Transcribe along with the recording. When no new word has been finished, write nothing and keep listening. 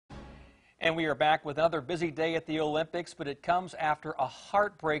And we are back with another busy day at the Olympics, but it comes after a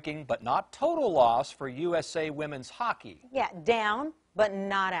heartbreaking but not total loss for USA women's hockey. Yeah, down, but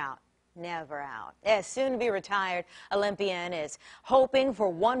not out. Never out. As soon to be retired Olympian is hoping for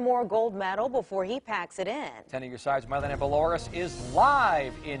one more gold medal before he packs it in. 10 of your sides, Marielena Balouris is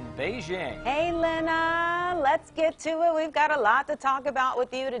live in Beijing. Hey, Lena, let's get to it. We've got a lot to talk about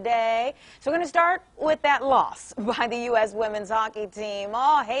with you today. So we're going to start with that loss by the U.S. women's hockey team.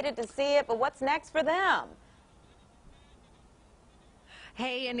 Oh, hated to see it, but what's next for them?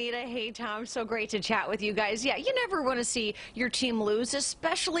 Hey, Anita. Hey, Tom. So great to chat with you guys. Yeah, you never want to see your team lose,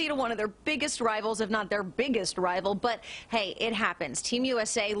 especially to one of their biggest rivals, if not their biggest rival. But, hey, it happens. Team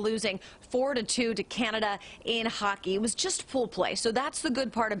USA losing 4-2 to Canada in hockey. It was just pool play, so that's the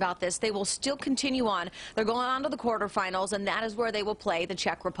good part about this. They will still continue on. They're going on to the quarterfinals, and that is where they will play the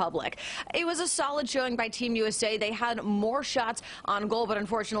Czech Republic. It was a solid showing by Team USA. They had more shots on goal, but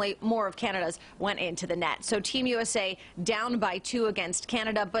unfortunately, more of Canada's went into the net. So Team USA down by 2 against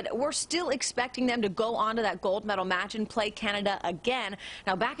Canada, but we're still expecting them to go on to that gold medal match and play Canada again.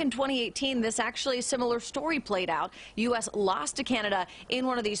 Now, back in 2018, this actually a similar story played out. U.S. lost to Canada in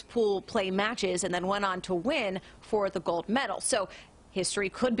one of these pool play matches and then went on to win for the gold medal. So history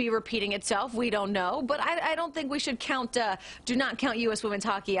could be repeating itself. We don't know, but I don't think we should do not count U.S. women's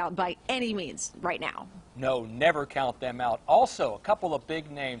hockey out by any means right now. No, never count them out. Also, a couple of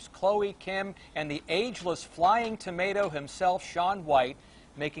big names, Chloe Kim and the ageless flying tomato himself, Shaun White,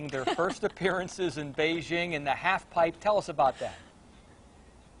 making their first appearances in Beijing in the half pipe. Tell us about that.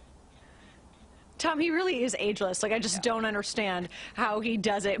 Tom, he really is ageless. Like, I just don't understand how he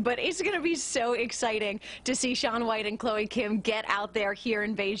does it. But it's going to be so exciting to see Shaun White and Chloe Kim get out there here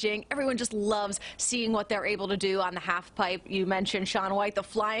in Beijing. Everyone just loves seeing what they're able to do on the half pipe. You mentioned Shaun White, the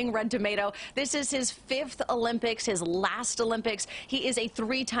flying red tomato. This is his 5th Olympics, his last Olympics. He is a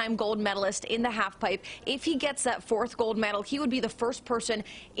 3-time gold medalist in the half pipe. If he gets that 4th gold medal, he would be the first person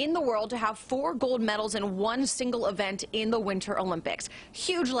in the world to have 4 gold medals in one single event in the Winter Olympics.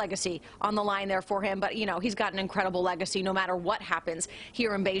 Huge legacy on the line there for him, but you know, he's got an incredible legacy no matter what happens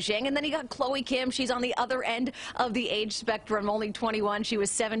here in Beijing. And then you got Chloe Kim. She's on the other end of the age spectrum, only 21. She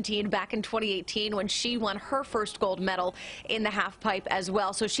was 17 back in 2018 when she won her first gold medal in the half pipe as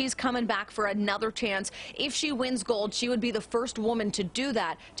well. So she's coming back for another chance. If she wins gold, she would be the first woman to do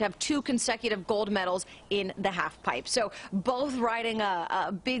that, to have 2 consecutive gold medals in the half pipe. So both riding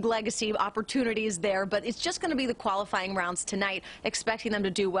a big legacy opportunities there, but it's just going to be the qualifying rounds tonight, expecting them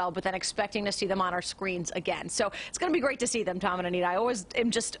to do well, but then expecting to see them on our screens again. So it's going to be great to see them, Tom and Anita. I always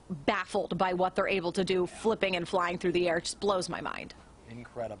am just baffled by what they're able to do, flipping and flying through the air. It just blows my mind.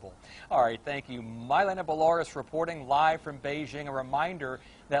 Incredible. All right, thank you. Marielena Balouris reporting live from Beijing. A reminder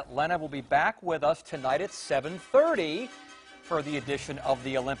that Lena will be back with us tonight at 7:30 for the edition of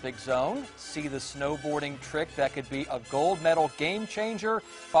the Olympic Zone. See the snowboarding trick that could be a gold medal game changer,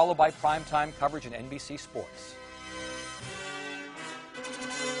 followed by primetime coverage in NBC Sports.